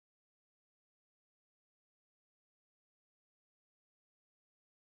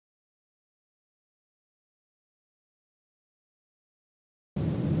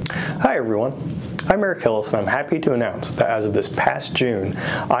Hi everyone, I'm Eric Hillis and I'm happy to announce that as of this past June,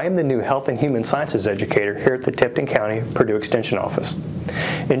 I am the new Health and Human Sciences educator here at the Tipton County Purdue Extension Office.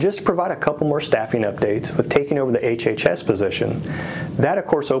 And just to provide a couple more staffing updates with taking over the HHS position, that of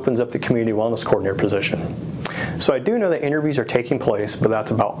course opens up the Community Wellness Coordinator position. So I do know that interviews are taking place, but that's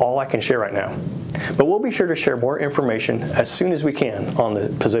about all I can share right now. But we'll be sure to share more information as soon as we can on the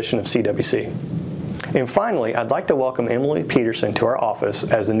position of CWC. And finally, I'd like to welcome Emily Peterson to our office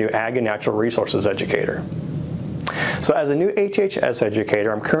as the new Ag and Natural Resources educator. So as a new HHS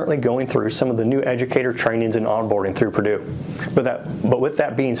educator, I'm currently going through some of the new educator trainings and onboarding through Purdue. But with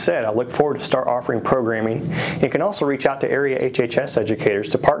that being said, I look forward to start offering programming and can also reach out to area HHS educators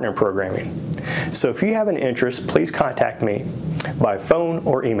to partner in programming. So if you have an interest, please contact me by phone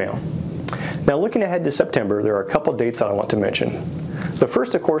or email. Now looking ahead to September, there are a couple dates that I want to mention. The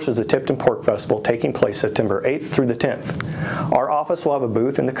first, of course, is the Tipton Pork Festival taking place September 8th through the 10th. Our office will have a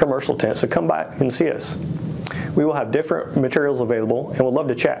booth in the commercial tent, so come by and see us. We will have different materials available and would love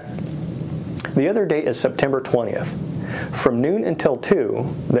to chat. The other date is September 20th. From noon until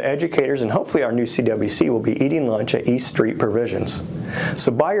 2, the educators and hopefully our new CWC will be eating lunch at East Street Provisions. So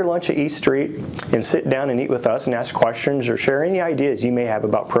buy your lunch at East Street and sit down and eat with us and ask questions or share any ideas you may have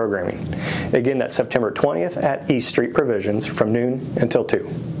about programming. Again, that's September 20th at East Street Provisions from noon until 2.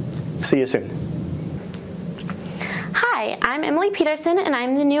 See you soon. Hi, I'm Emily Peterson and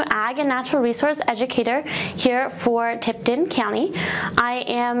I'm the new Ag and Natural Resource Educator here for Tipton County. I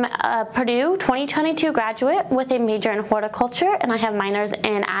am a Purdue 2022 graduate with a major in horticulture and I have minors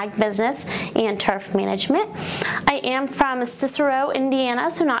in Ag Business and Turf Management. I am from Cicero, Indiana,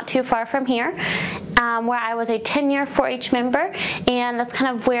 so not too far from here, where I was a 10-year 4-H member, and that's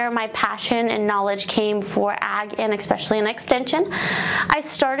kind of where my passion and knowledge came for Ag and especially in Extension. I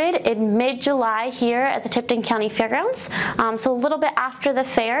started in mid-July here at the Tipton County Fairgrounds. So a little bit after the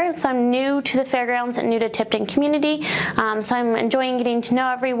fair, so I'm new to the fairgrounds and new to Tipton community, so I'm enjoying getting to know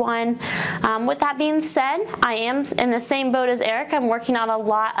everyone. With that being said, I am in the same boat as Eric. I'm working on a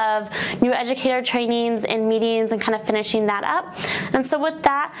lot of new educator trainings and meetings and kind of finishing that up. And so with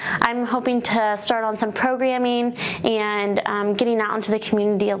that, I'm hoping to start on some programming and getting out into the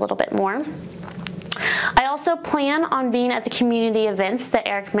community a little bit more. I also plan on being at the community events that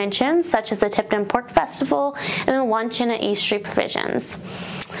Eric mentioned, such as the Tipton Pork Festival and the luncheon at East Street Provisions.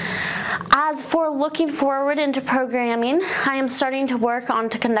 As for looking forward into programming, I am starting to work on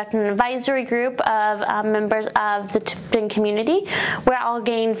to conduct an advisory group of members of the Tipton community where I'll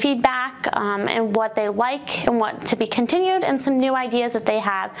gain feedback and what they like and what to be continued and some new ideas that they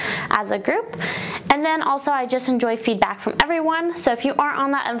have as a group. And then also I just enjoy feedback from everyone, so if you aren't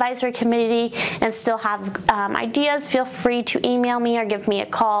on that advisory committee and still have ideas, feel free to email me or give me a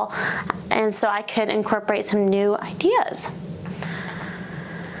call, and so I could incorporate some new ideas.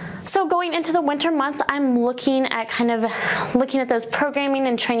 So going into the winter months, I'm looking at those programming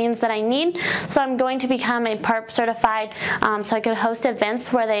and trainings that I need. So I'm going to become a PARP certified, so I could host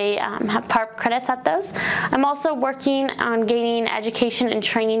events where they have PARP credits at those. I'm also working on gaining education and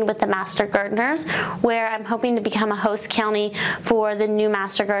training with the Master Gardeners, where I'm hoping to become a host county for the new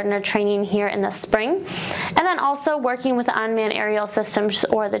Master Gardener training here in the spring. And then also working with the Unmanned Aerial Systems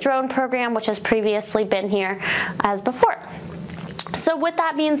or the drone program, which has previously been here as before. So with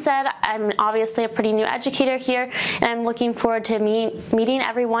that being said, I'm obviously a pretty new educator here and I'm looking forward to meeting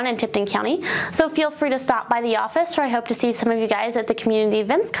everyone in Tipton County. So feel free to stop by the office, or I hope to see some of you guys at the community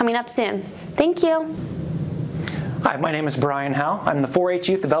events coming up soon. Thank you. Hi, my name is Brian Howe. I'm the 4-H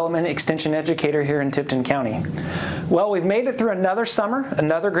Youth Development Extension Educator here in Tipton County. Well, we've made it through another summer,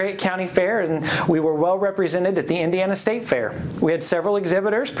 another great county fair, and we were well represented at the Indiana State Fair. We had several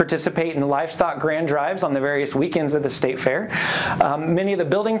exhibitors participate in livestock grand drives on the various weekends of the State Fair. Many of the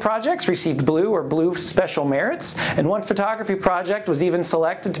building projects received blue or blue special merits, and one photography project was even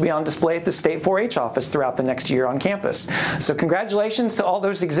selected to be on display at the State 4-H office throughout the next year on campus. So congratulations to all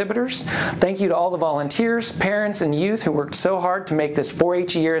those exhibitors. Thank you to all the volunteers, parents, and youth who worked so hard to make this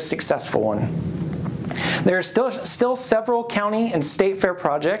 4-H year a successful one. There are still several county and state fair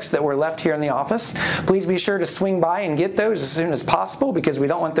projects that were left here in the office. Please be sure to swing by and get those as soon as possible because we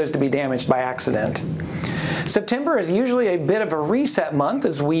don't want those to be damaged by accident. September is usually a bit of a reset month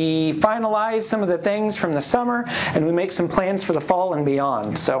as we finalize some of the things from the summer and we make some plans for the fall and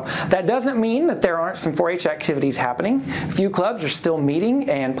beyond. So that doesn't mean that there aren't some 4-H activities happening. A few clubs are still meeting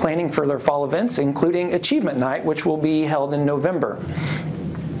and planning for their fall events, including Achievement Night, which will be held in November.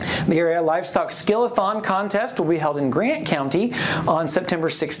 The Area Livestock Skill-a-thon contest will be held in Grant County on September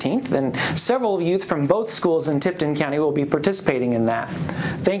 16th, and several youth from both schools in Tipton County will be participating in that.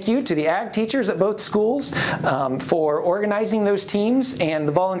 Thank you to the ag teachers at both schools for organizing those teams and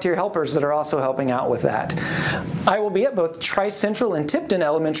the volunteer helpers that are also helping out with that. I will be at both Tri-Central and Tipton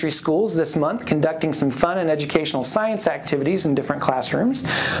Elementary Schools this month conducting some fun and educational science activities in different classrooms.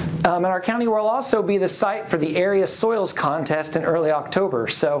 And our county will also be the site for the Area Soils Contest in early October,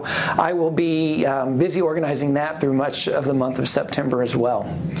 so I will be busy organizing that through much of the month of September as well.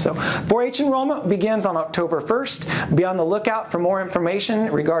 So 4-H enrollment begins on October 1st. Be on the lookout for more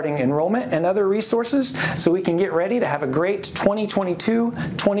information regarding enrollment and other resources so we can get ready to have a great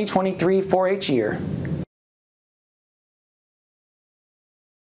 2022-2023 4-H year.